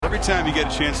Every time you get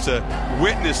a chance to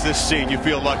witness this scene, you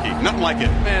feel lucky. Nothing like it.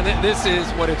 Man, this is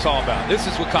what it's all about. This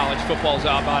is what college football is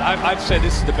all about. I've said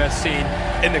this is the best scene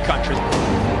in the country.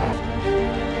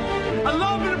 I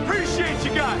love and appreciate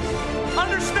you guys.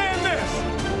 Understand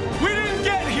this. We didn't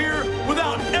get here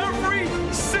without every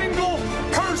single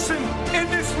person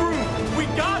in this room. We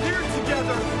got here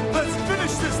together. Let's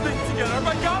finish this thing together.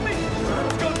 Everybody got me?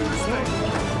 Let's go do this thing.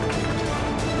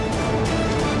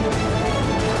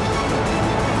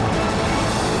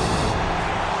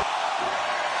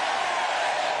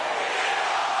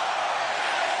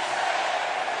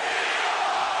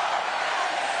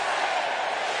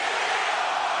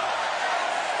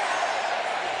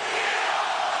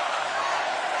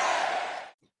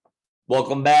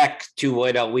 Welcome back to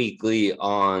Whiteout Weekly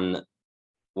on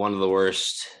one of the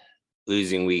worst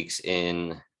losing weeks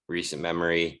in recent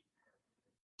memory.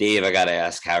 Dave, I got to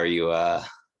ask, how are you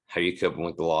coping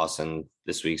with the loss in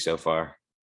this week so far?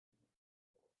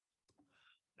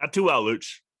 Not too well,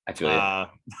 Lucci. I feel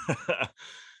it.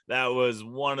 That was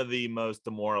one of the most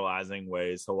demoralizing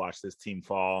ways to watch this team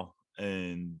fall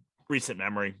in recent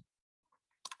memory.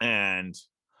 And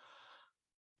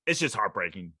it's just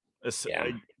heartbreaking.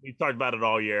 We've talked about it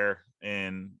all year,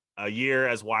 and a year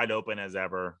as wide open as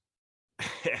ever.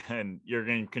 And you're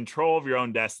in control of your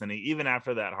own destiny, even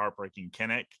after that heartbreaking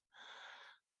Kinnick.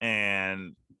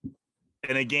 And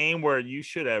in a game where you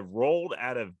should have rolled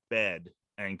out of bed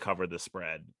and covered the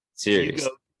spread. Serious. You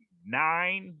go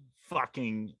 9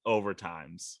 fucking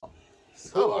overtimes.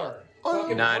 Score.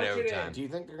 9 overtimes. Do you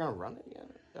think they're going to run it again?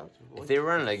 If they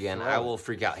run it again, I will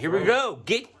freak out. Here we go.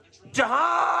 Get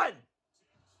Jahan!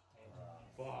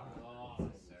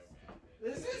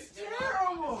 This is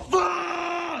terrible.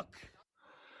 Fuck!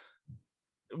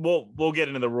 We'll get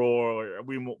into the rule, or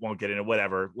we won't get into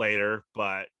whatever later,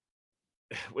 but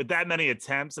with that many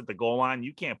attempts at the goal line,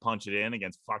 you can't punch it in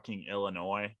against fucking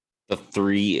Illinois. The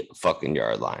 3 fucking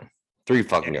yard line. 3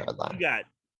 fucking yard line. You got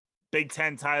Big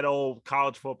Ten title,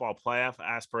 college football playoff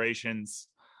aspirations.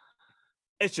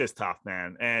 It's just tough,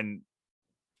 man. And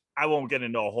I won't get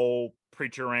into a whole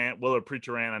preacher rant. Willard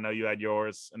preacher rant. I know you had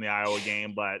yours in the Iowa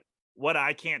game, but what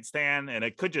I can't stand, and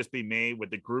it could just be me with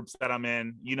the groups that I'm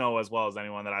in, you know as well as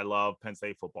anyone that I love Penn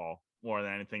State football more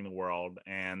than anything in the world.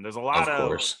 And there's a lot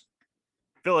of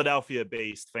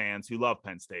Philadelphia-based fans who love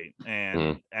Penn State.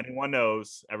 And anyone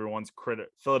knows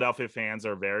Philadelphia fans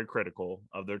are very critical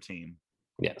of their team.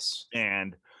 Yes.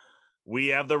 And we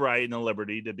have the right and the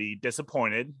liberty to be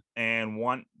disappointed and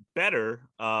want better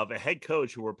of a head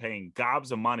coach who we're paying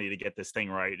gobs of money to get this thing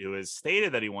right, who has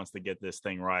stated that he wants to get this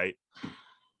thing right.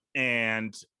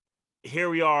 And here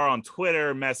we are on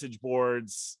Twitter, message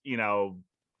boards,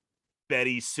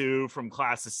 Betty Sue from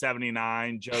class of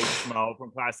 79, Joe Schmo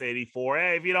from class of 84.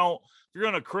 Hey, if you're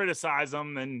going to criticize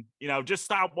them, then, just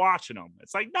stop watching them.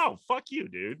 It's like, no, fuck you,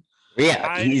 dude.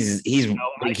 Yeah, he's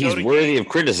worthy of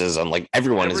criticism. Like,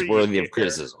 everyone is worthy of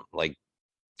criticism. Like,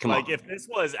 come on. Like, if this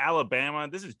was Alabama,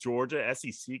 this is Georgia,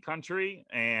 SEC country,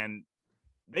 and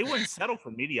they wouldn't settle for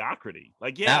mediocrity.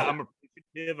 Like, yeah, I'm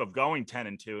appreciative of going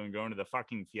 10-2 and going to the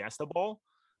fucking Fiesta Bowl,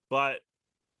 but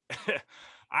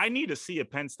I need to see a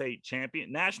Penn State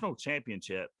national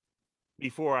championship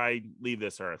before I leave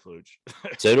this earth, Luch.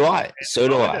 So do I. So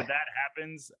do I. If that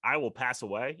happens, I will pass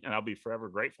away, and I'll be forever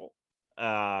grateful.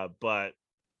 But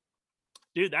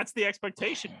dude, that's the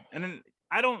expectation. And then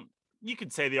you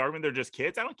could say the argument, they're just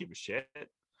kids. I don't give a shit.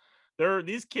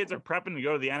 These kids are prepping to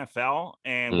go to the NFL,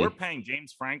 and we're paying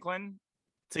James Franklin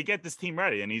to get this team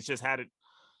ready. And he's just had it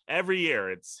every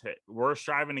year. We're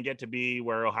striving to get to be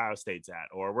where Ohio State's at,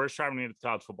 or we're striving to get to the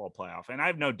college football playoff. And I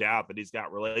have no doubt that he's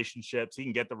got relationships. He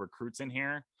can get the recruits in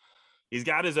here. He's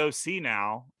got his OC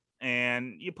now.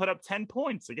 And you put up 10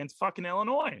 points against fucking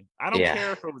Illinois. I don't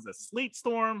care if it was a sleet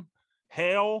storm,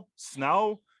 hail,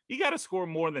 snow. You got to score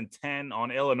more than 10 on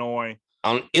Illinois.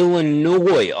 On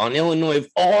Illinois of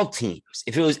all teams.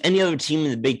 If it was any other team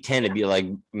in the Big Ten, it'd be like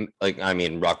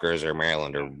Rutgers or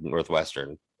Maryland or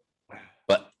Northwestern.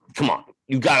 But come on,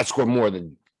 you got to score more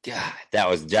than God. That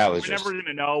was. We're never going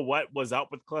to know what was up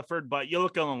with Clifford, but you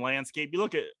look on the landscape. You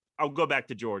look at. I'll go back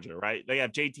to Georgia, right? They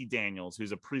have JT Daniels,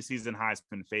 who's a preseason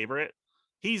Heisman favorite.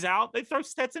 He's out. They throw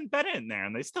Stetson Bennett in there,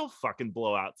 and they still fucking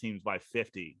blow out teams by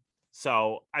 50.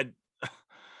 So I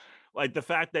like the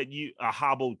fact that you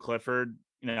hobbled Clifford.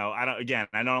 I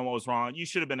don't know what was wrong. You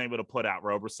should have been able to put out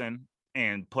Roberson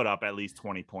and put up at least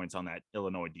 20 points on that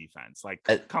Illinois defense. Like,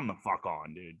 come the fuck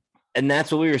on, dude. And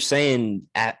that's what we were saying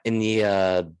in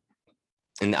the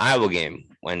Iowa game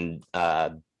when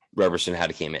Roberson had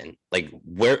to came in,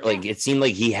 it seemed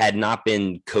like he had not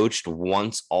been coached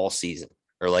once all season,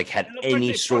 or like had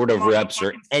any sort of reps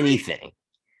or anything.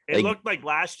 It looked like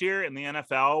last year in the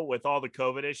NFL with all the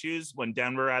COVID issues when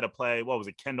Denver had to play, what was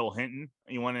it, Kendall Hinton?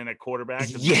 He went in at quarterback.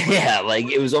 Yeah,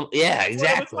 like it was. Yeah, exactly.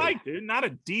 What it was like, dude. Not a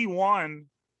D1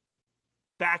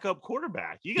 backup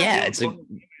quarterback. You got to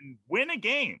win a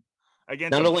game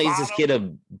against. Not only is this kid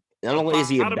not only is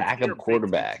he a backup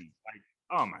quarterback. Like,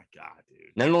 oh my god,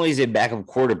 dude. Not only is he a backup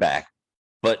quarterback,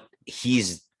 but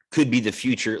could be the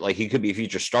future. Like he could be a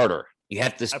future starter. You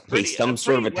have to pay some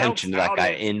sort of attention to that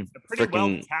guy in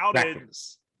freaking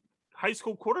practice. High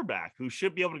school quarterback who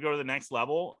should be able to go to the next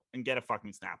level and get a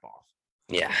fucking snap off.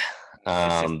 Yeah.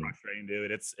 It's just frustrating,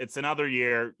 dude. It's another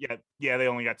year. Yeah, they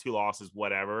only got 2 losses,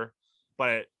 whatever.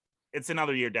 But it's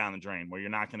another year down the drain where you're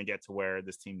not going to get to where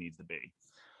this team needs to be.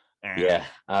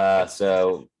 And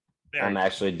so I'm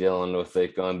actually dealing with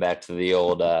it, going back to the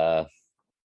old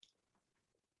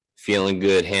feeling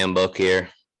good handbook here.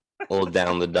 A little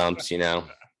down the dumps,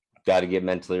 got to get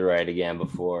mentally right again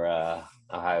before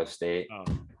Ohio State.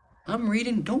 I'm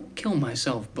reading Don't Kill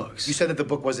Myself books. You said that the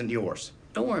book wasn't yours.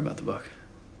 Don't worry about the book.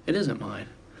 It isn't mine.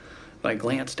 But I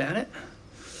glanced at it.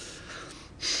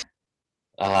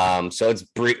 So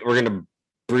we're going to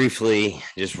briefly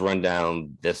just run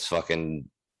down this fucking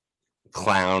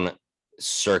clown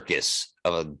circus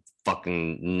of a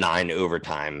fucking 9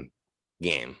 overtime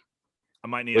game. I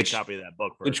might need a copy of that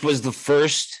book first. Which was the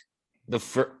first, you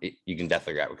can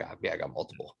definitely grab a copy. I got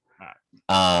multiple. All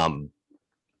right.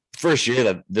 First year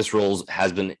that this rule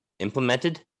has been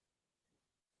implemented.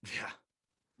 Yeah.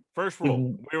 First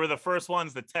rule. We were the first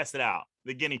ones to test it out.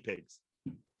 The guinea pigs.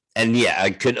 And yeah,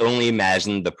 I could only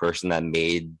imagine the person that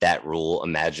made that rule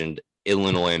imagined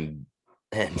Illinois and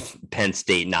Penn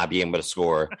State not being able to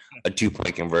score a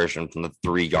 2-point conversion from the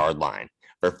 3-yard line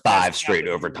for 5 straight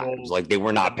overtimes. Like they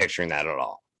were not picturing that at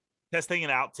all. Testing it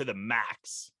out to the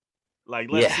max.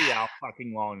 Like, let's see how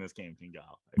fucking long this game can go.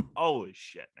 Like, holy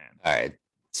shit, man. All right.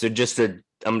 So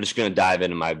I'm just going to dive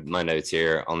into my notes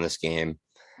here on this game.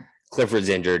 Clifford's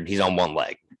injured. He's on one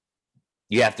leg.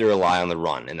 You have to rely on the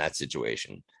run in that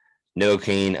situation. Noah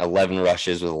Cain, 11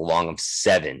 rushes with a long of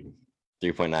 7,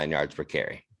 3.9 yards per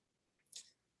carry.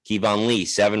 Kevon Lee,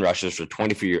 7 rushes for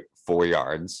 24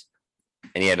 yards,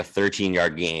 and he had a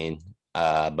 13-yard gain,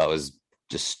 but was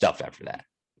just stuffed after that.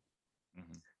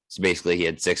 Mm-hmm. So basically, he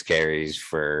had 6 carries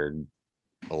for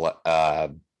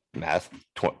 11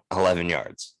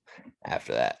 yards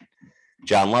after that.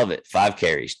 John Lovett, 5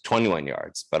 carries, 21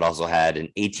 yards, but also had an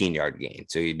 18-yard gain.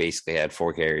 So he basically had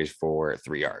 4 carries for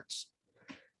 3 yards.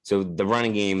 So the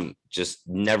running game just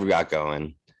never got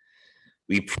going.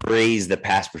 We praise the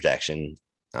pass protection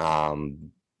that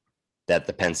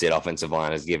the Penn State offensive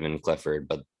line has given Clifford,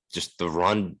 but just the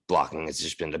run blocking has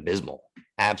just been abysmal,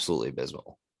 absolutely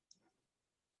abysmal.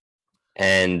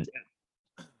 And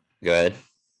go ahead.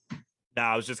 No,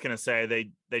 I was just going to say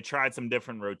they tried some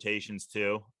different rotations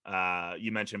too.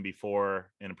 You mentioned before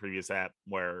in a previous app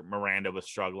where Miranda was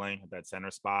struggling at that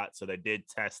center spot. So they did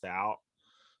test out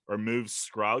or move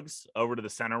Scruggs over to the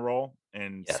center role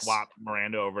and swap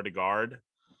Miranda over to guard.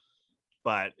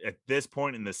 But at this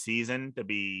point in the season, to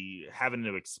be having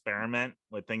to experiment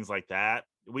with things like that,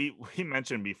 we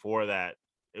mentioned before that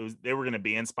they were going to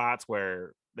be in spots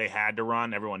where they had to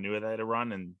run. Everyone knew they had to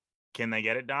run, and can they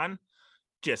get it done?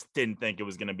 Just didn't think it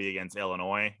was going to be against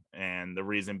Illinois, and the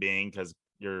reason being because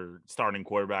your starting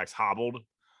quarterback's hobbled.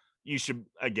 You should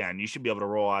be able to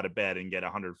roll out of bed and get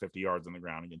 150 yards on the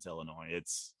ground against Illinois.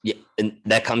 And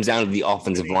that comes down to the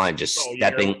offensive line just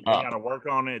stepping up. You got to work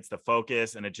on it. It's the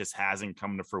focus, and it just hasn't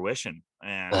come to fruition.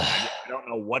 And I don't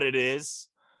know what it is.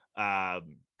 Yurcich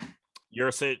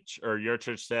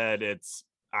said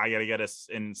I got to get us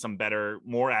in some better,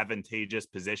 more advantageous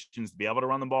positions to be able to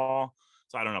run the ball.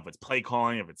 So I don't know if it's play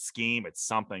calling, if it's scheme, it's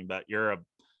something. But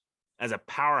as a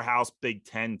powerhouse Big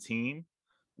Ten team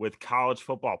with college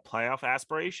football playoff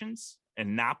aspirations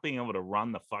and not being able to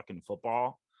run the fucking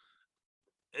football,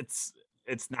 it's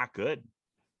not good.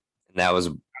 That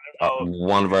was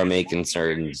one of our main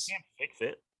concerns. You can't fix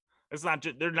it. It's not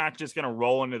just, they're not just going to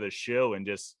roll into the shoe and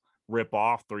just rip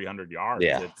off 300 yards.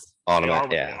 Yeah, they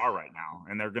are right now,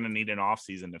 and they're going to need an off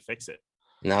season to fix it.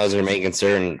 And that was our main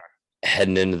concern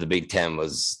heading into the Big Ten,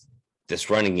 was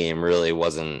this running game really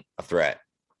wasn't a threat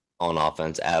on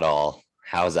offense at all.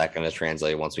 How is that going to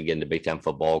translate once we get into Big Ten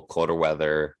football? Colder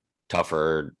weather,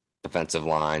 tougher defensive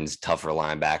lines, tougher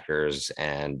linebackers,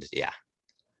 and it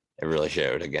really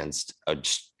showed against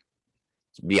just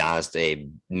to be honest, a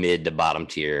mid to bottom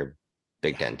tier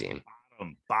Big Ten team.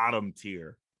 Bottom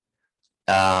tier.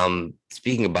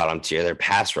 Speaking of bottom tier, their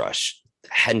pass rush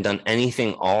hadn't done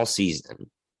anything all season,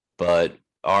 but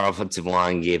our offensive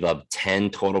line gave up 10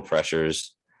 total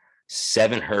pressures,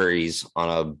 7 hurries on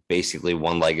a basically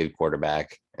one-legged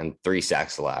quarterback, and 3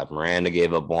 sacks allowed. Miranda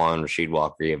gave up 1. Rasheed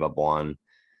Walker gave up 1.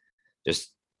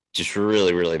 Just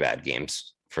really, really bad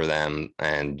games for them.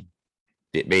 And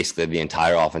basically the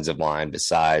entire offensive line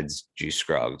besides Juice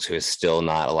Scruggs, who is still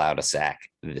not allowed a sack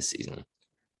this season,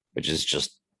 which is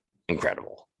just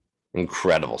incredible.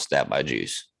 Incredible stat by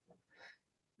Juice.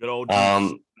 Good old Juice.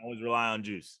 Always rely on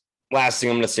Juice. Last thing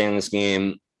I'm going to say in this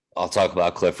game, I'll talk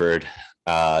about Clifford.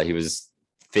 He was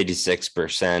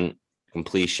 56%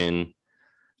 completion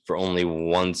for only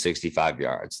 165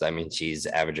 yards. That means he's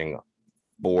averaging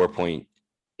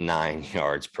 4.9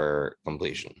 yards per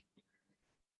completion,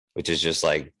 which is just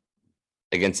like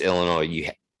against Illinois.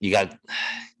 You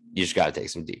just got to take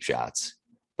some deep shots.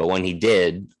 But when he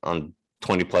did on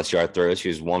 20 plus yard throws, he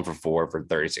was 1 for 4 for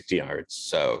 36 yards.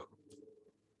 So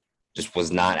just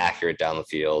was not accurate down the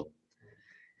field.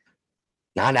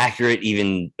 Not accurate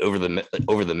even over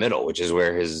the middle, which is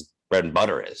where his bread and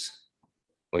butter is,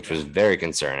 which was very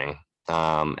concerning.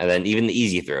 And then even the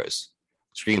easy throws,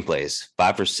 screen plays,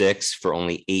 5 for 6 for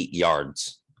only 8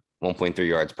 yards, 1.3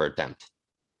 yards per attempt.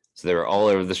 So they were all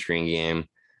over the screen game.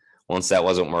 Once that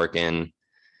wasn't working,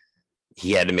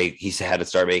 he had to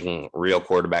start making real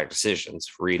quarterback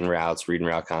decisions, reading routes, reading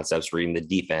route concepts, reading the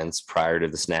defense prior to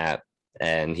the snap,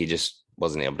 and he just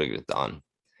wasn't able to get it done.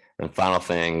 And final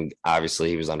thing, obviously,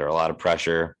 he was under a lot of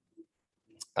pressure.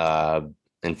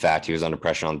 In fact, he was under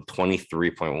pressure on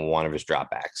 23.1 of his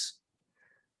dropbacks.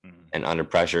 And under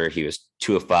pressure, he was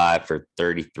 2 of 5 for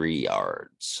 33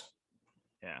 yards.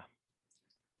 Yeah.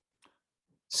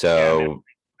 So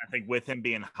I think with him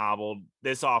being hobbled,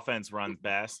 this offense runs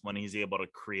best when he's able to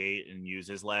create and use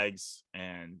his legs.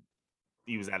 And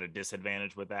he was at a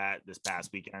disadvantage with that this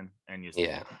past weekend. And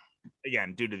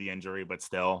again, due to the injury, but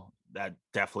still, that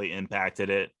definitely impacted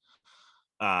it.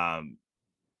 I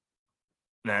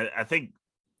think,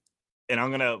 and I'm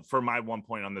going to, for my 1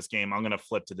 point on this game, I'm going to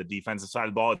flip to the defensive side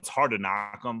of the ball. It's hard to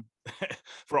knock them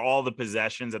for all the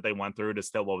possessions that they went through to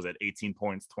still, 18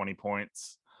 points, 20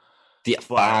 points. The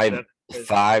five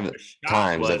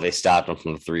times that they stopped him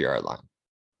from the 3-yard line.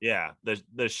 Yeah.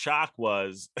 The shock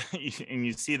was, and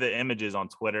you see the images on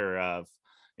Twitter of,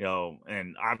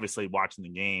 and obviously watching the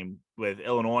game with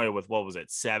Illinois with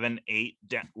 7, 8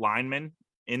 linemen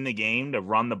in the game to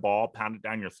run the ball, pound it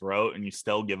down your throat, and you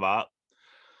still give up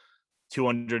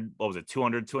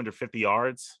 250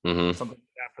 yards, something like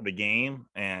that for the game.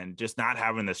 And just not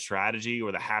having the strategy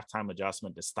or the halftime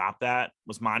adjustment to stop that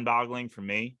was mind-boggling for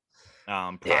me.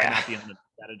 Probably not being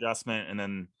that adjustment. And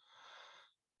then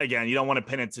again, you don't want to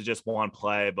pin it to just one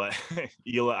play, but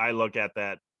I look at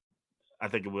that. I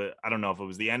think I don't know if it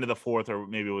was the end of the 4th or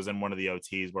maybe it was in one of the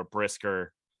OTs where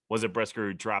Brisker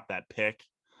who dropped that pick,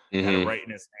 had it right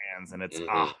in his hands, and it's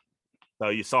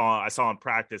So I saw in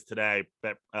practice today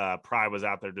that Pry was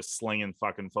out there just slinging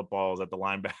fucking footballs at the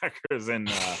linebackers and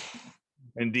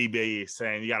DB,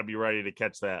 saying you got to be ready to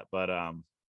catch that. But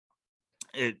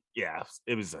it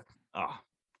was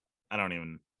I don't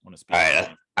even want to speak. All right,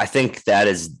 I think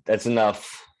that's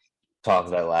enough talk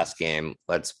of that last game.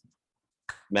 Let's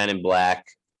Men in Black,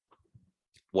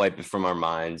 wipe it from our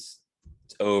minds.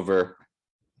 It's over.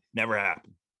 Never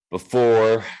happened.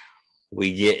 Before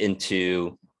we get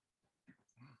into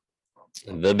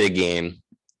the big game,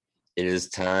 it is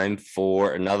time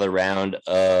for another round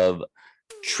of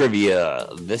trivia.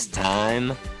 This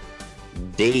time,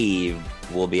 Dave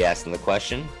will be asking the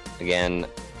question. Again,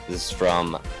 this is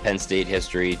from Penn State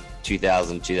history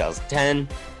 2000-2010.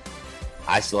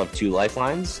 I still have 2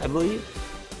 lifelines, I believe.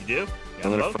 You do?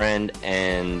 I'm a friend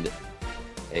and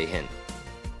a hint.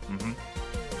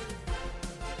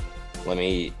 Let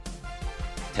me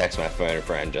text my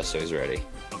friend just so he's ready.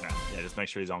 Okay. Yeah, just make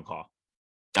sure he's on call.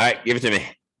 All right, give it to me.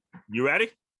 You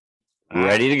ready?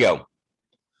 Ready to go.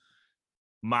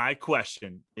 My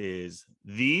question is,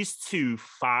 these 2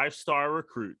 5-star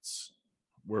recruits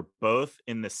were both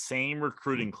in the same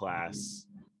recruiting class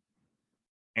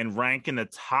and rank in the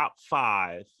top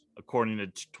 5, according to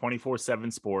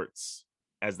 24/7 Sports,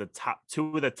 as the top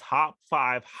 2 of the top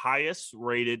 5 highest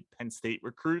rated Penn State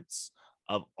recruits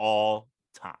of all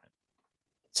time.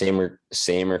 Same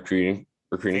recruiting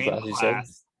class, you said?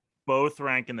 Both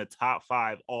rank in the top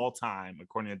 5 all time,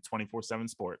 according to 24/7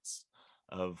 Sports,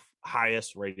 of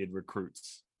highest rated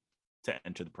recruits to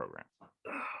enter the program.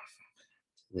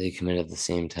 They come in at the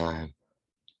same time.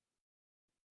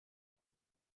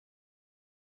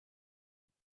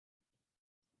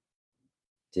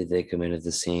 Did they come in at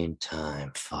the same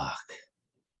time? Fuck.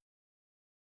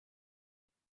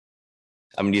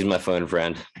 I'm going to use my phone,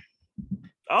 friend.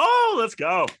 Oh, let's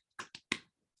go.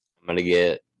 I'm going to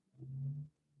get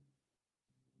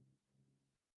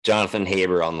Jonathan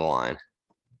Haber on the line.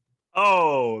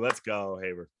 Oh, let's go,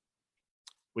 Haber.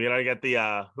 We gotta get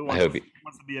the who wants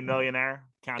to be a millionaire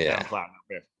countdown clock up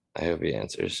here. I hope he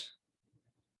answers.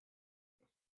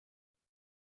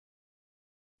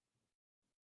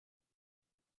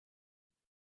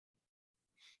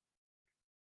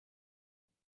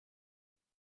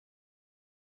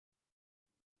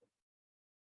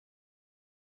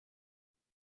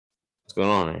 What's going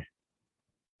on here?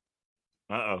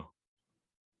 Uh-oh.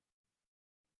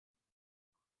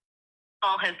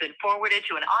 Call has been forwarded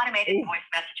to an automated voice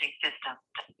messaging system.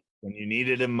 When you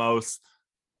needed him most,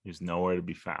 he's nowhere to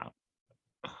be found.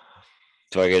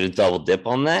 Do I get a double dip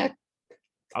on that?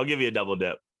 I'll give you a double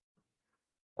dip.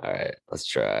 All right, let's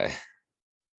try.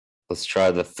 Let's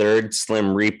try the third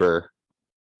Slim Reaper,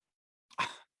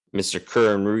 Mr.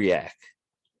 Curran Ruyak.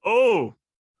 Oh.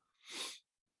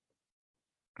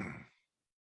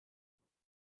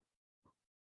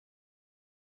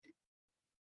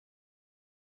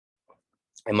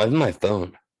 It might be my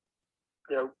phone.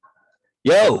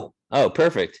 Yo. Oh,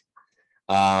 perfect.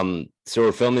 So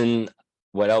we're filming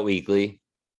Whiteout Weekly.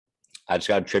 I just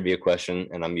got a trivia question,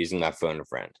 and I'm using my phone a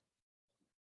friend.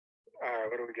 All right,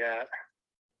 what do we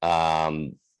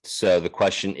got? So the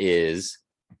question is,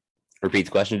 repeat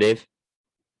the question, Dave.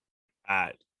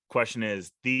 Question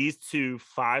is, these two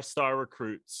 5-star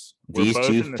recruits. These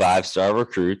two 5-star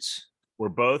recruits. We're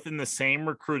both in the same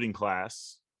recruiting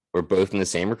class. We're both in the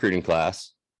same recruiting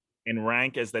class. And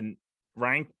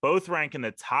both rank in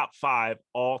the top 5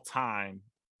 all time.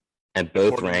 And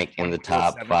both rank in the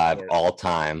top 5 all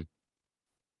time.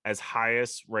 As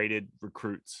highest rated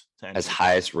recruits. As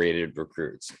highest rated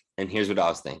recruits. And here's what I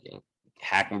was thinking.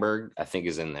 Hackenberg, I think,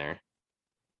 is in there.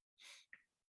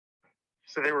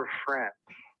 So they were friends.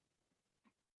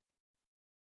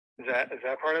 Is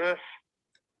that part of this?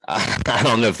 I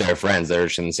don't know if they're friends. They're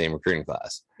just in the same recruiting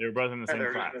class. They were both in the same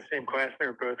They're class. in the same class. They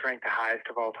were both ranked the highest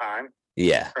of all time.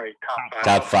 Yeah. Right,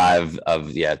 top 5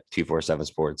 of 247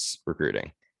 Sports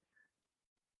recruiting.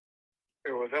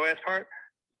 What was that last part?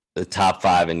 The top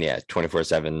 5 in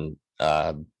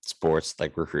 24/7 sports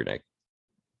like recruiting.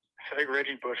 I think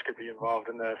Reggie Bush could be involved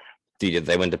in this. Dude,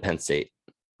 they went to Penn State.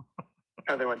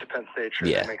 Oh, they went to Penn State. Sure,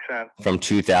 Yeah. That makes sense. From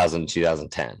 2000 to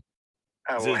 2010.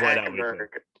 This Well, is right out Hackenberg.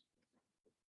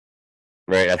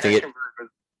 Right. I think it Hackenberg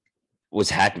was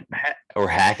Hack and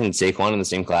Saquon in the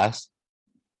same class.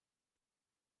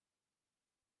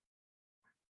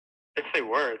 if they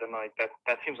were, then like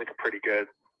that seems like a pretty good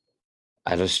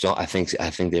I just don't. I think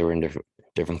they were in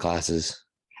different classes.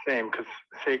 same because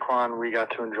Saquon we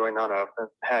got to enjoy none of, and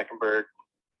Hackenberg.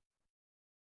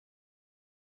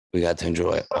 We got to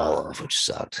enjoy all of, which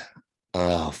sucked.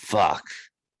 Oh fuck!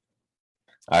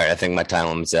 All right, I think my time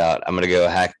limit's out. I'm gonna go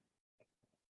Hack.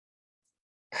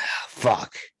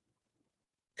 Fuck.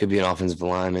 Could be an offensive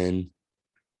lineman.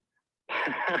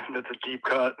 That's a deep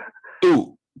cut.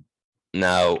 Ooh.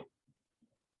 No.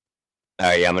 All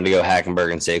right, yeah, I'm gonna go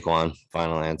Hackenberg and Saquon.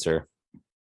 Final answer.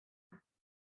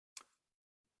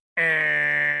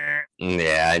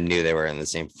 Yeah, I knew they were in the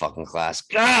same fucking class.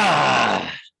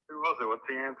 Ah! Who was it? What's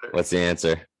the answer? What's the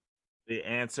answer? The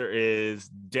answer is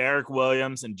Derek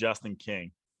Williams and Justin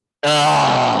King.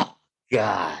 Oh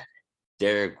God,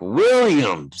 Derek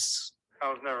Williams. I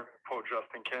was never gonna pull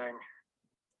Justin King.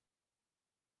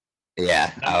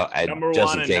 Yeah, Number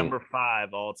Justin 1 and King. number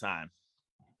 5 all time.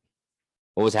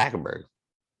 What was Hackenberg?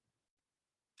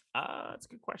 That's a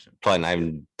good question. Probably not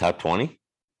even top 20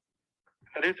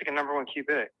 That is like a number 1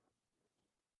 QB.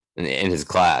 in his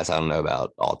class. I don't know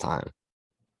about all time.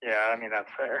 Yeah, I mean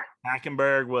that's fair.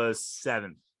 Hackenberg was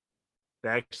 7th. They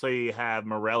actually have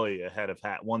Morelli ahead of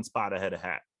Hat, 1 spot ahead of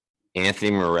Hat.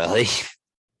 Anthony Morelli.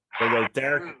 They go Who's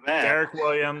that? Derek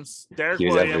Williams, He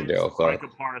was after Darryl Clark.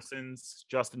 Michael Parsons,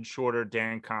 Justin Shorter,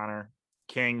 Dan Connor,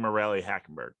 King, Morelli,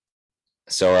 Hackenberg.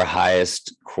 So our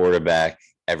highest quarterback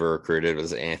ever recruited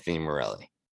was Anthony Morelli.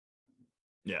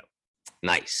 Yeah.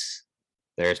 Nice.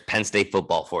 There's Penn State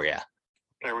football for you.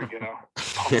 There we go.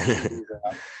 All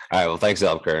right. Well, thanks,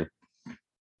 Kern.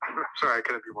 Sorry, I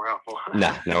couldn't be more helpful.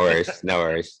 No worries. No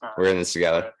worries. We're in this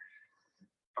together.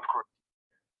 Of course.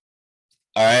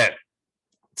 All right.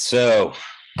 So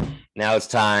now it's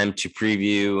time to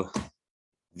preview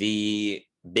the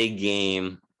big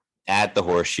game at the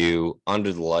Horseshoe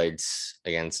under the lights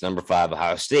against number 5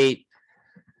 Ohio State,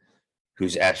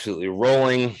 who's absolutely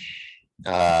rolling.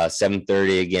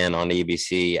 7:30 again on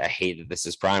ABC. I hate that this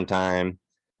is prime time.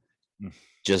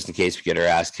 Just in case we get our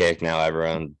ass kicked, now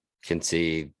everyone can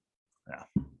see. Yeah.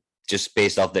 Just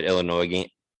based off that Illinois game,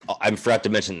 I forgot to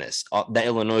mention this. That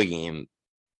Illinois game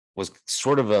was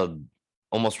sort of a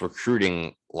almost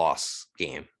recruiting loss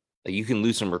game Like you can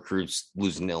lose some recruits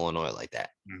losing to Illinois like that.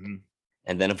 Mm-hmm.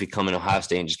 And then if we come in Ohio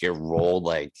State and just get rolled,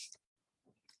 like,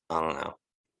 I don't know.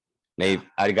 Maybe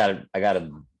I gotta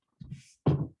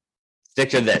stick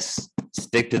to this.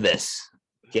 Stick to this.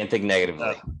 Can't think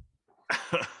negatively.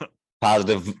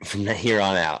 Positive from here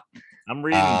on out. I'm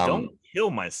reading Don't Kill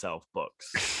Myself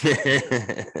books.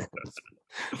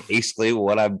 Basically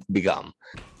what I've become.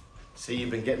 See, you've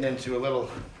been getting into a little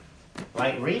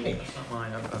light reading. Not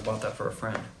mine. I bought that for a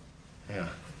friend. Yeah.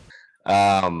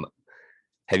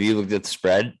 Have you looked at the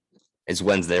spread? It's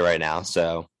Wednesday right now,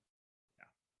 so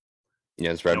you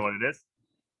know the spread. You know what it is?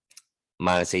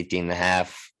 Minus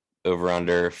 18.5, over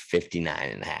under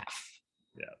 59.5.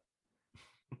 Yeah.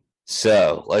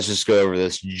 So let's just go over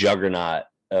this juggernaut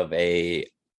of a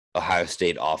Ohio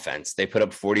State offense. They put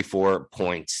up 44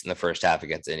 points in the first half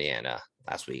against Indiana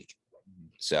last week.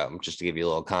 So just to give you a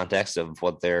little context of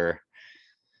what they're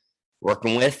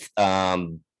working with.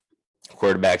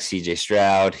 Quarterback CJ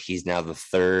Stroud, he's now the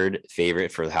third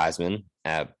favorite for the Heisman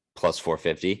at plus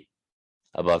 450.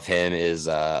 Above him is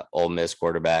Ole Miss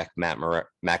quarterback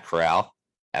Matt Corral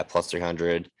at plus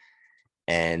 300.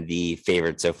 And the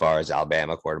favorite so far is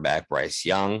Alabama quarterback Bryce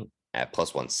Young at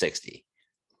plus 160.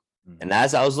 And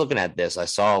as I was looking at this, I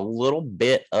saw a little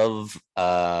bit of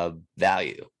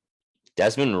value.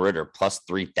 Desmond Ridder plus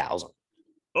 3,000.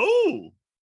 Oh,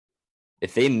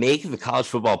 if they make the college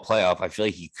football playoff, I feel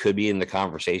like he could be in the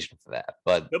conversation for that.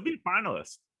 But he'll be a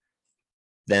finalist.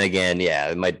 Then again, yeah,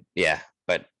 it might. Yeah,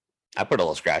 but I put a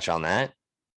little scratch on that.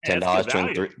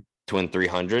 $10 to win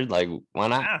 300. Like, why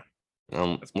not?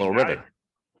 Yeah. Little Ridder.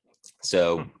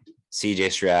 So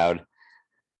CJ Stroud,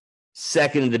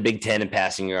 second in the Big Ten in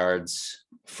passing yards,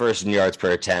 first in yards per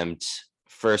attempt,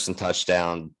 first in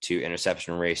touchdown to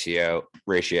interception ratio,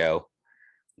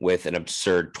 with an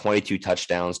absurd 22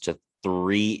 touchdowns to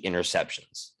 3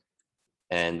 interceptions.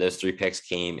 And those 3 picks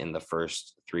came in the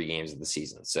first 3 games of the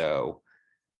season. So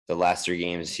the last 3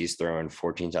 games, he's thrown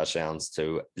 14 touchdowns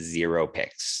to 0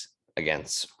 picks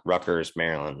against Rutgers,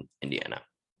 Maryland, Indiana.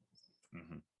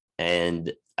 Mm-hmm.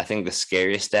 And I think the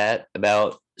scariest stat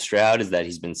about Stroud is that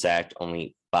he's been sacked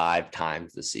only 5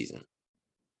 times this season.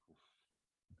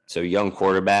 So young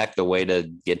quarterback, the way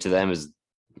to get to them is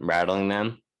rattling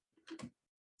them.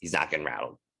 He's not getting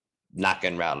rattled. Not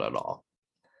getting rattled at all.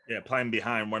 Yeah, playing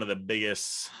behind one of the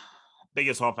biggest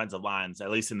offensive lines,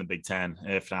 at least in the Big Ten,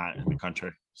 if not in the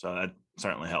country. So that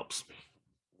certainly helps.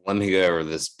 Let me go over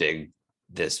this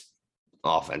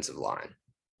offensive line.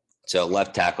 So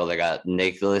left tackle, they got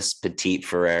Nicholas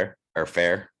Fair,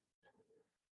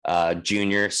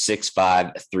 junior,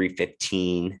 6'5",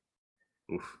 315.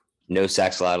 Oof. No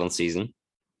sacks allowed on the season.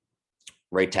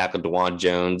 Right tackle, DeJuan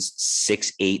Jones,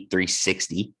 6'8",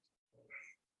 360.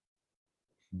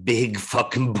 Big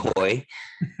fucking boy.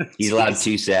 He's allowed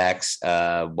 2 sacks, 1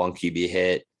 QB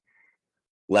hit.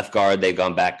 Left guard, they've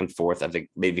gone back and forth, I think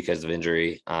maybe because of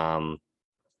injury.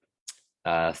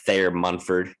 Thayer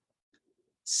Munford,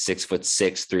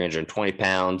 6'6", 320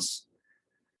 pounds.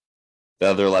 The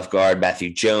other left guard,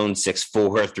 Matthew Jones,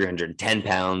 6'4", 310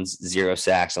 pounds, 0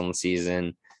 sacks on the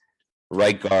season.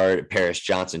 Right guard, Paris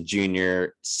Johnson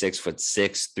Jr.,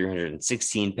 6'6",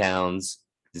 316 pounds,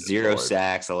 0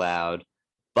 sacks allowed,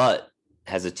 but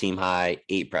has a team high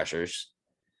 8 pressures,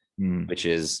 which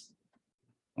is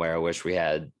where I wish we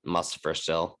had Mustafa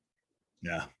still.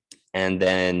 Yeah. And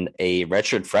then a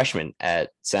redshirt freshman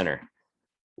at center,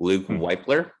 Luke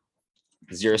Weipler,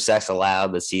 0 sacks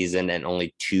allowed this season and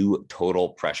only 2 total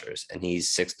pressures. And he's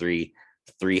 6'3",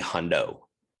 300.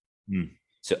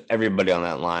 So everybody on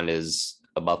that line is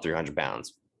about 300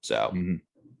 pounds. So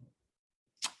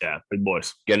yeah, big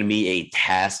boys. Going to be a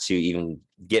task to even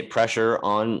get pressure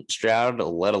on Stroud,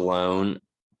 let alone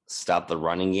stop the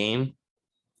running game.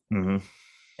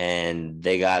 And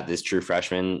they got this true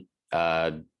freshman,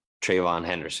 Trayvon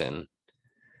Henderson,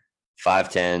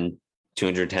 5'10",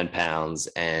 210 pounds,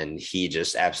 and he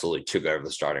just absolutely took over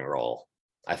the starting role,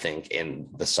 I think, in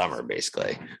the summer,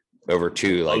 basically. Over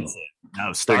 2, like,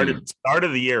 no, started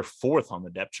of the year 4th on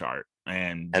the depth chart,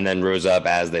 and then rose up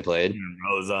as they played.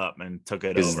 Rose up and took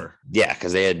it over. Yeah,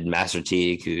 because they had Master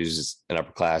Teague, who's an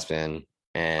upperclassman,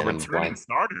 and a returning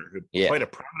starter who played a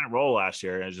prominent role last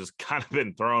year and has just kind of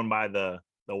been thrown by the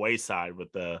wayside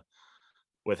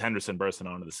with Henderson bursting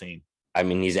onto the scene. I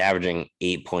mean, he's averaging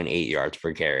 8.8 yards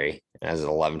per carry and has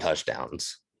 11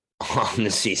 touchdowns on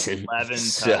the season. 11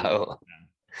 so,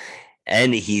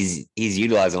 and he's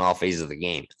utilizing all phases of the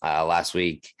game. Last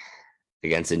week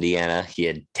against Indiana, he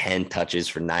had 10 touches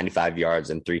for 95 yards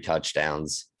and 3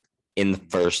 touchdowns in the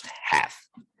first half.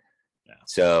 Yeah.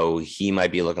 So he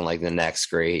might be looking like the next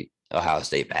great Ohio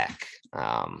State back.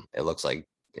 It looks like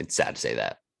It's sad to say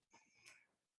that.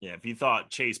 Yeah, if you thought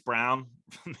Chase Brown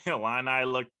from the Illini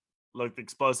looked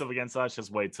explosive against us,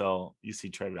 just wait till you see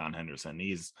Travion Henderson.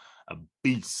 He's a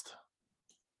beast.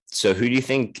 So who do you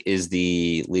think is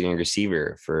the leading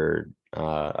receiver for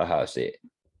Ohio State?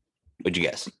 What'd you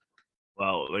guess?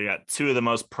 Well, we got two of the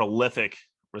most prolific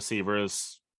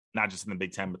receivers, not just in the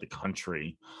Big Ten, but the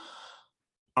country.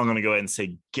 I'm going to go ahead and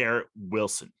say Garrett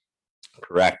Wilson.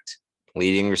 Correct.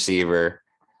 Leading receiver.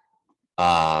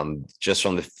 Just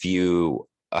from the few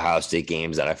Ohio State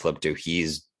games that I flipped to,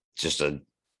 he's just a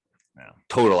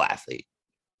total athlete.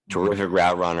 Terrific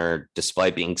route runner.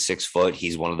 Despite being 6 foot,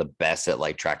 he's one of the best at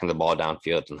like tracking the ball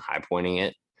downfield and high pointing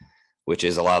it, which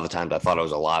is a lot of the times I thought it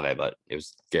was Olave, but it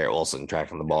was Garrett Wilson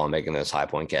tracking the ball and making those high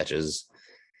point catches.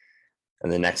 And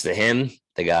then next to him,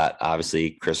 they got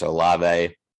obviously Chris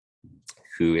Olave,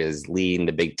 who is leading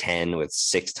the Big Ten with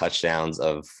 6 touchdowns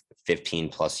of 15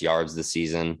 plus yards this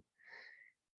season.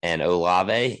 And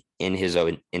Olave, in his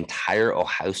entire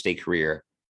Ohio State career,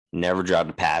 never dropped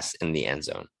a pass in the end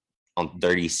zone on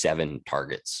 37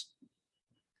 targets.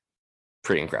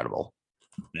 Pretty incredible.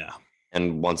 Yeah.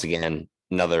 And once again,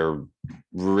 another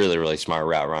really, really smart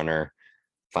route runner,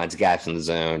 finds gaps in the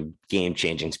zone,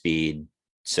 game-changing speed.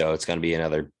 So it's going to be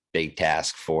another big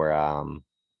task for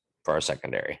our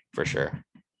secondary, for sure.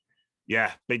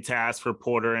 Yeah, big task for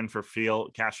Porter and for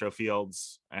Castro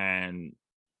Fields. And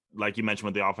like you mentioned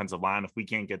with the offensive line, if we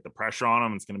can't get the pressure on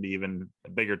them, it's going to be even a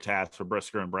bigger task for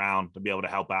Brisker and Brown to be able to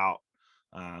help out.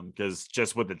 Because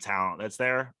just with the talent that's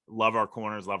there, love our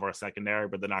corners, love our secondary,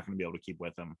 but they're not going to be able to keep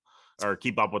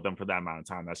up with them for that amount of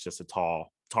time. That's just a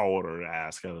tall order to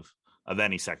ask of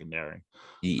any secondary.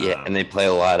 Yeah, and they play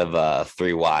a lot of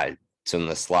 3 wide. So in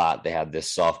the slot, they have this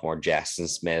sophomore Jackson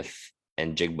Smith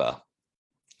and Jigba,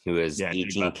 who has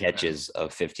 18 catches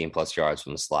of 15 plus yards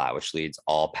from the slot, which leads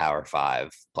all Power 5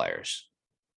 players.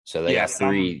 So they got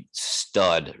 3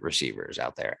 stud receivers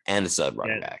out there and a stud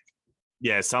running back.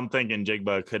 Yeah, some thinking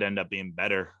Jigba could end up being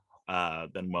better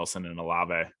than Wilson and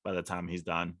Olave by the time he's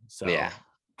done. So yeah,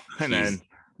 and then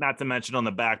not to mention on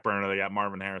the back burner, they got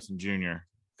Marvin Harrison Jr.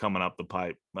 coming up the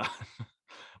pipe.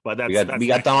 But we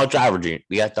got Donald Driver Jr.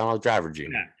 Yeah,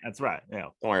 that's right. Yeah,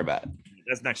 don't worry about it.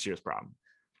 That's next year's problem.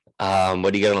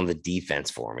 What do you got on the defense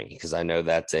for me? Because I know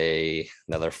that's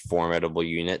another formidable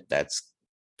unit that's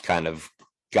kind of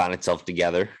gotten itself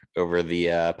together over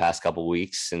the past couple of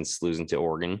weeks since losing to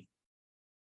Oregon.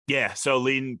 Yeah, so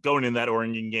going in that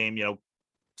Oregon game,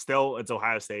 still it's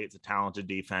Ohio State. It's a talented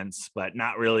defense, but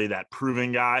not really that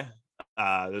proven guy.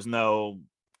 There's no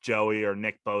Joey or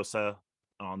Nick Bosa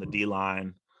on the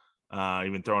D-line.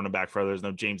 Even throwing it back further, there's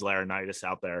no James Laurinaitis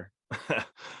out there.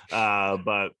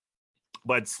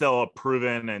 But still a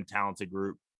proven and talented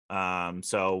group.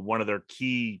 So one of their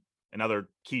another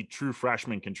key true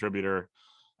freshman contributor.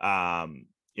 I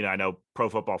know Pro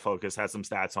Football Focus has some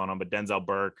stats on him, but Denzel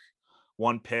Burke,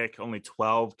 1 pick, only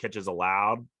 12 catches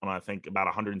allowed on, I think, about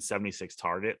 176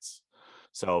 targets.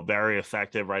 So very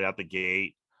effective right out the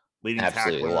gate.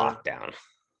 Absolutely lockdown.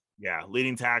 Yeah,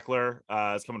 leading tackler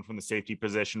is coming from the safety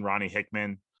position, Ronnie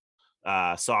Hickman,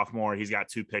 sophomore. He's got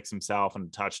 2 picks himself and a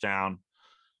touchdown.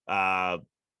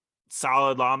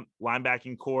 Solid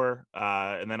linebacking core,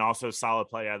 and then also solid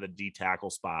play out of the D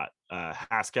tackle spot.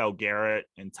 Haskell Garrett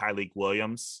and Tyleek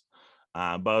Williams,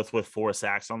 both with 4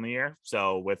 sacks on the year.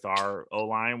 So with our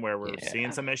O-line where we're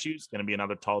seeing some issues, going to be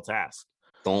another tall task.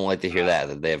 Don't like to hear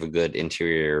that they have a good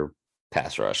interior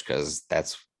pass rush, because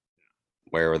that's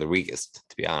where we're the weakest,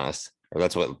 to be honest. Or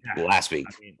that's what last week.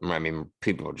 I mean,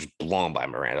 people were just blown by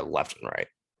Miranda left and right.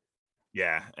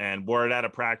 Yeah, and word out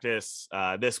of practice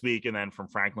this week and then from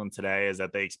Franklin today is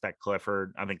that they expect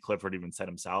Clifford. I think Clifford even said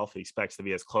himself he expects to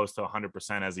be as close to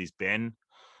 100% as he's been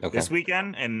this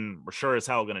weekend, and we're sure as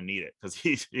hell going to need it, because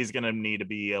he's going to need to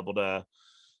be able to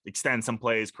extend some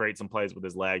plays, create some plays with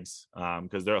his legs,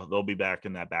 because they'll be back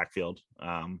in that backfield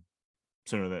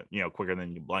sooner than quicker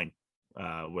than you blink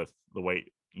with the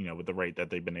weight with the rate that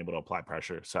they've been able to apply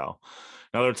pressure. So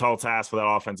another tall task for that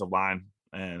offensive line.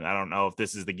 And I don't know if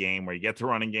this is the game where you get the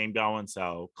running game going.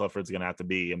 So Clifford's going to have to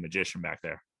be a magician back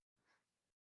there.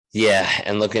 Yeah.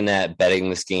 And looking at betting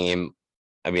this game,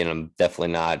 I mean, I'm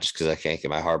definitely not, just because I can't get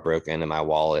my heart broken and my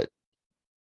wallet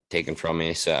taken from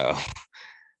me. So,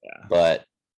 but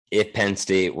if Penn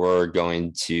State were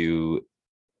going to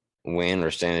win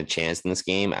or stand a chance in this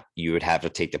game, you would have to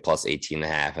take the plus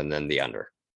 18.5 and then the under.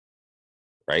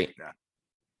 Right?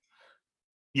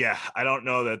 Yeah. I don't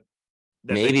know that.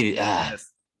 Maybe if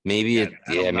you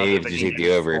take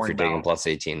the over, if you're taking plus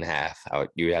 18.5,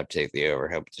 you would have to take the over,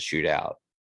 hope it's a shootout.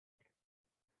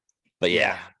 But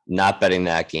not betting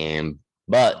that game.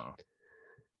 But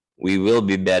we will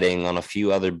be betting on a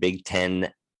few other Big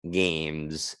Ten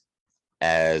games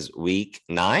as week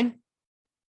 9.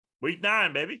 Week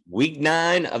 9, baby. Week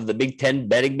 9 of the Big Ten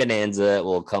Betting Bonanza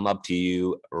will come up to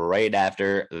you right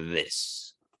after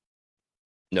this.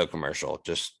 No commercial,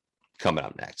 just coming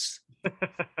up next.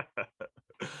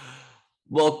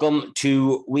 Welcome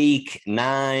to week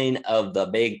 9 of the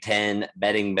Big Ten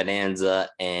Betting Bonanza.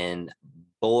 And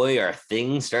boy, are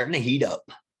things starting to heat up.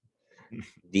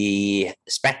 The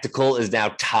spectacle is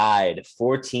now tied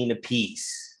 14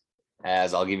 apiece,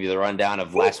 as I'll give you the rundown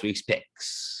of last week's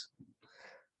picks.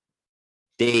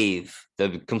 Dave,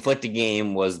 the conflicted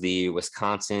game was the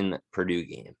Wisconsin-Purdue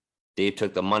game. Dave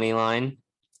took the money line,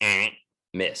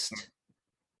 missed.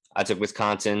 I took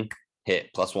Wisconsin,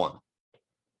 hit +1.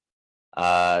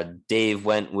 Dave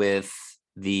went with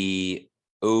the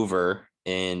over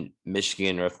in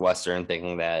Michigan Northwestern,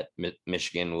 thinking that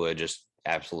Michigan would just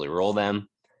absolutely roll them.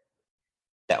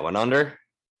 That went under.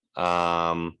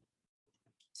 I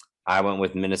went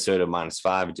with Minnesota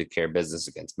 -5 and took care of business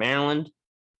against Maryland.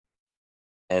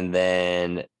 And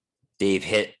then Dave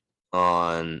hit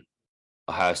on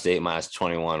Ohio State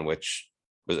 -21, which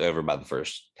was over by the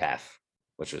first half,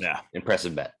 which was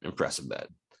impressive bet.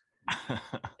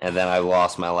 And then I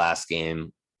lost my last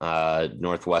game,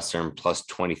 Northwestern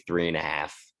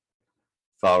 +23.5.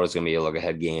 Thought it was going to be a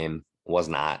look-ahead game. Was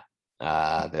not.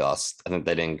 They lost. I think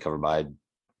they didn't cover by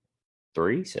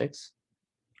 6.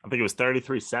 I think it was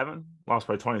 33-7. Lost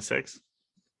by 26.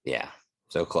 Yeah,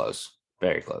 so close.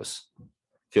 Very close.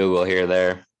 Field goal here or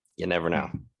there. You never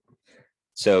know.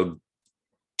 So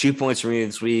 2 points for me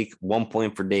this week. 1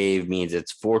 point for Dave means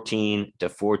it's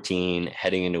 14-14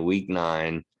 heading into week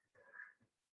 9.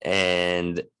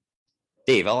 And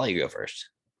Dave, I'll let you go first.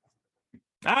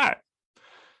 All right.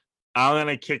 I'm going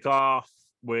to kick off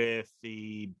with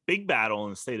the big battle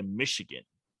in the state of Michigan.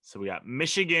 So we got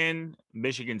Michigan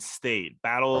State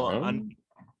battle.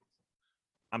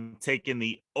 I'm taking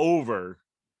the over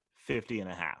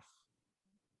 50.5.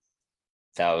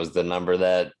 That was the number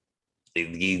that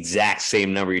the exact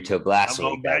same number you took last week.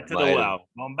 Going back to the well.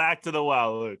 Going back to the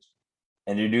well, Luch.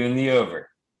 And you're doing the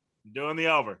over. Doing the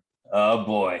over. Oh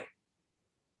boy.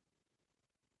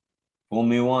 Fool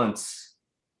me once.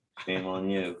 Shame on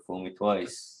you. Fool me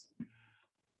twice.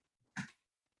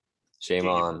 Shame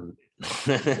on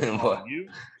you.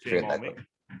 Shame on me.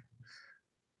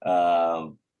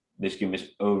 Michigan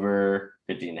over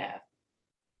 50.5.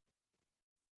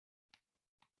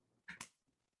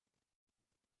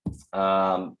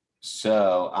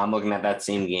 So I'm looking at that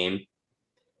same game.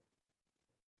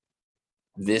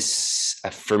 This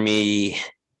for me,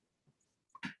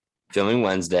 filming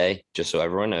Wednesday, just so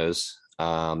everyone knows,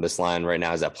 this line right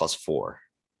now is at +4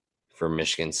 for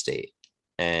Michigan State,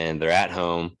 and they're at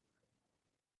home.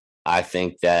 I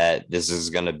think that this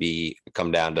is going to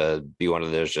come down to be one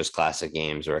of those just classic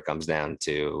games where it comes down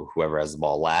to whoever has the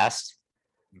ball last.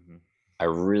 Mm-hmm. I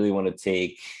really want to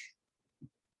take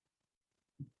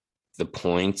the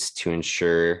points to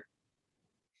ensure,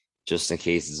 just in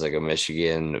case it's like a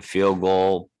Michigan field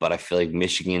goal, but I feel like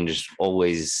Michigan just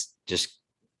always just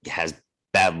has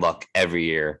bad luck every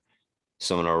year.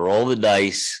 So I'm going to roll the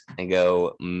dice and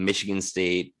go Michigan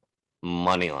State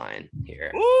money line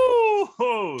here.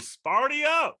 Ooh, Sparty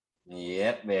up.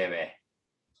 Yep, baby.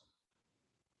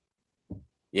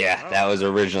 Yeah, that was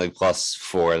originally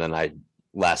 +4, then I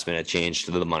last minute changed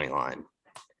to the money line.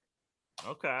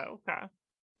 Okay.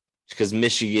 Because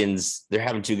they're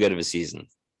having too good of a season.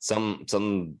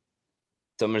 Something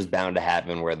is bound to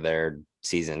happen where their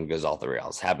season goes off the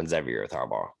rails. Happens every year with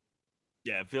Harbaugh.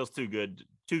 Yeah, it feels too good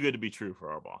to be true for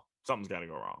Harbaugh. Something's got to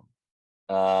go wrong.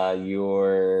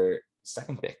 Your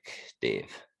second pick,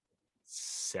 Dave.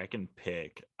 Second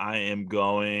pick, I am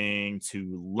going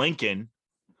to Lincoln.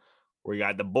 We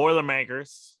got the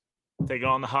Boilermakers taking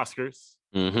on the Huskers.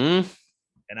 Mm-hmm.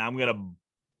 And I'm going to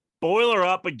boiler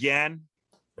up again.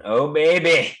 Oh,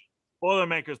 baby.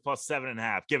 Boilermakers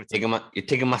 +7.5. Give it to me. You're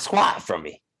taking my squat from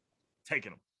me.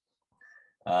 Taking them.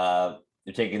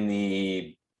 You're taking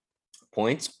the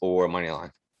points or money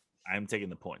line? I'm taking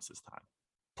the points this time.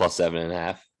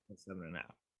 +7.5. +7.5.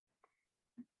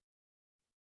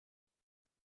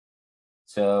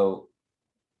 So,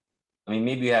 I mean,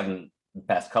 maybe you haven't the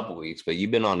past couple weeks, but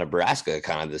you've been on Nebraska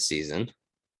kind of this season.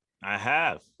 I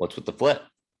have. What's with the flip?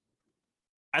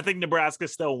 I think Nebraska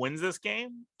still wins this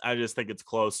game. I just think it's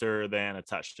closer than a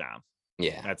touchdown.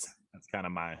 Yeah. That's kind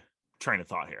of my train of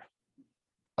thought here.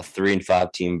 A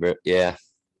 3-5 team. Yeah.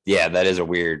 Yeah, that is a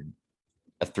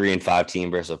 3-5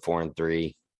 team versus a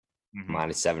 4-3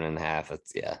 -7.5.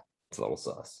 It's a little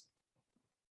sus.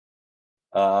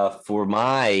 For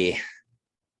my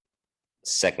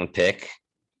second pick,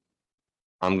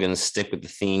 I'm going to stick with the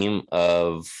theme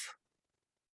of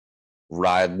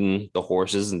riding the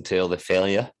horses until they fail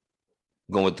you.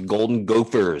 I'm going with the Golden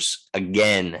Gophers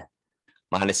again,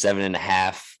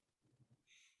 -7.5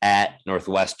 at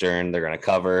Northwestern. They're going to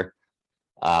cover.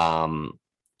 I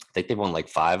think they've won like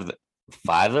five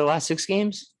of their last 6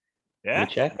 games.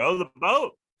 Yeah, row the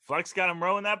boat. Flex got them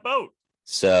rowing that boat.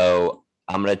 So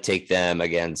I'm going to take them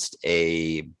against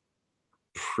a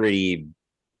pretty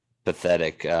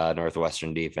pathetic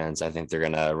Northwestern defense. I think they're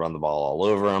going to run the ball all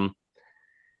over them.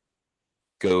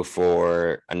 Go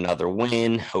for another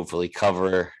win, hopefully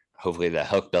cover. Hopefully that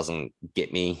hook doesn't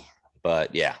get me.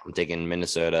 But yeah, I'm taking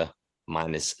Minnesota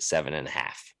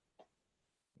 -7.5.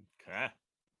 Okay.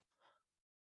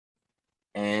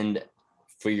 And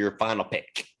for your final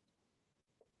pick.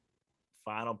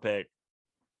 I'm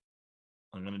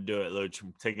going to do it, Lucci.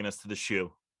 I'm taking us to the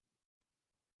shoe.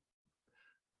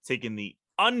 Taking the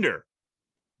under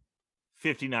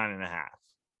 59.5.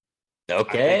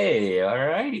 Okay. All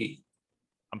righty.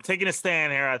 I'm taking a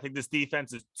stand here. I think this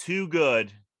defense is too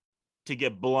good to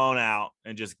get blown out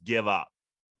and just give up.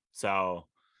 So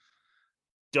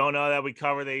don't know that we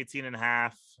cover the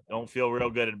 18.5. Don't feel real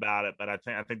good about it, but I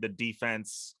think the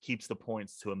defense keeps the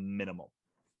points to a minimum.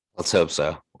 Let's hope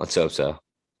so. Because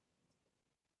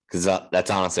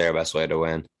that's honestly our best way to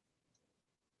win.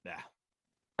 Yeah.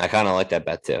 I kind of like that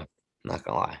bet too. I'm not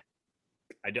gonna lie.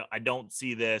 I don't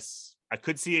see this. I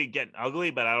could see it getting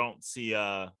ugly, but I don't see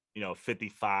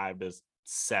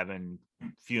 55-7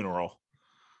 funeral.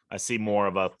 I see more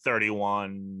of a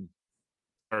 31,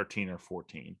 13, or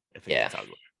 14 if it gets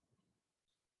ugly.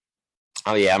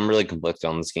 Oh yeah, I'm really conflicted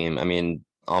on this game. I mean,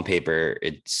 on paper,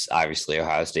 it's obviously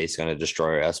Ohio State's going to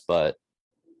destroy us, but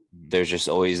there's just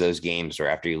always those games where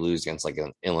after you lose against like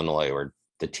an Illinois where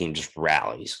the team just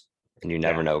rallies and you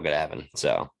never know what could happen.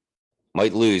 So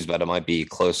might lose, but it might be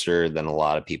closer than a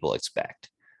lot of people expect.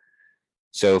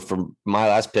 So for my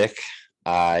last pick,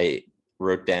 I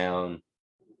wrote down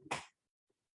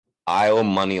Iowa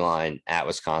money line at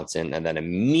Wisconsin and then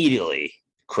immediately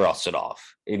crossed it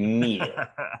off. Immediately.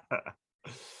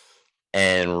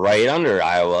 And right under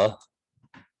Iowa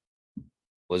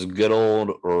was good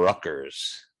old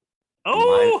Rutgers.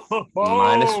 Oh,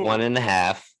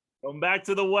 -1.5. Going back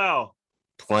to the well.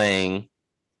 Playing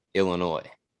Illinois.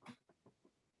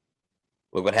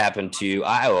 Look what happened to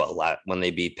Iowa when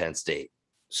they beat Penn State.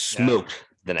 Smoked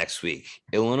the next week.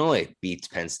 Illinois beats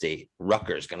Penn State.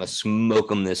 Rutgers going to smoke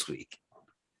them this week.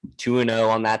 2-0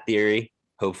 on that theory,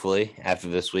 hopefully, after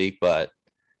this week. But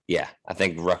yeah, I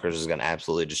think Rutgers is going to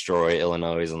absolutely destroy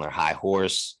Illinois on their high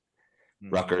horse.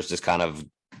 Rutgers just kind of,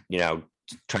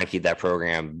 trying to keep that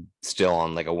program still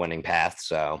on like a winning path.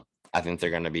 So I think they're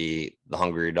going to be the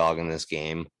hungry dog in this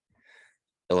game.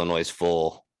 Illinois is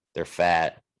full. They're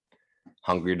fat.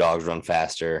 Hungry dogs run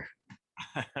faster.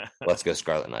 Let's go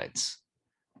Scarlet Knights.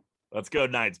 Let's go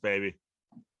Knights, baby.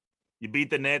 You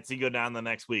beat the Nets, you go down the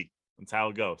next week. That's how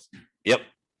it goes. Yep.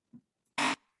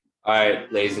 All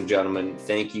right, ladies and gentlemen,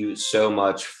 thank you so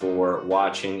much for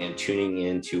watching and tuning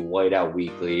in to Whiteout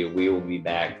Weekly. We will be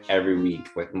back every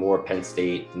week with more Penn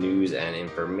State news and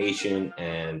information.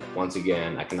 And once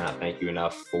again, I cannot thank you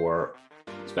enough for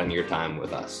spending your time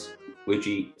with us.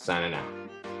 Lucci signing out.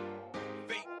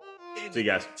 See you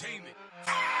guys.